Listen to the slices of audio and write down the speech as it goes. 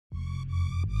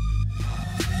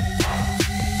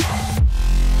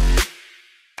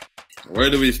Where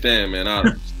do we stand, man? I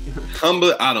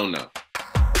don't know.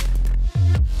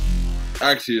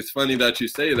 Actually, it's funny that you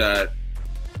say that.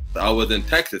 I was in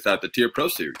Texas at the Tier Pro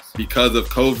Series. Because of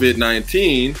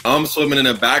COVID-19, I'm swimming in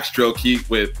a backstroke heat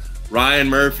with Ryan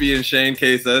Murphy and Shane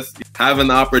Casas, having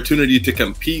the opportunity to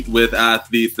compete with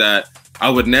athletes that I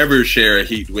would never share a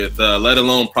heat with, let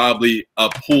alone probably a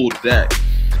pooled deck.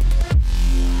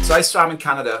 So I swam in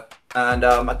Canada, and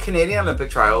a Canadian Olympic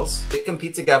trials. They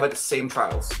compete together at the same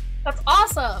trials. That's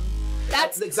awesome.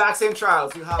 That's the exact same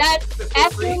trials. You have that's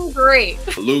effing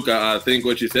great. Luke, I think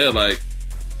what you said, like,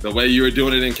 the way you were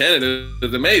doing it in Canada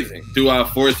is amazing. Do I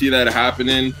foresee that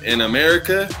happening in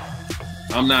America?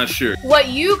 I'm not sure. What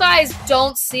you guys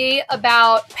don't see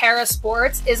about para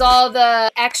sports is all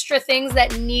the extra things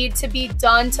that need to be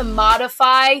done to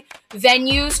modify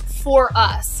venues for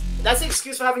us. That's the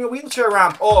excuse for having a wheelchair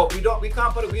ramp. Oh, we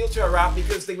can't put a wheelchair ramp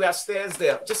because we have stairs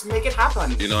there. Just make it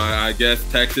happen. You know, I guess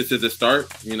Texas is a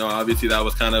start. You know, obviously that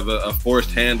was kind of a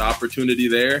forced hand opportunity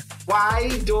there.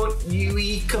 Why don't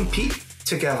we compete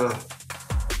together?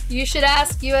 You should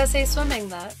ask USA Swimming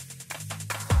that.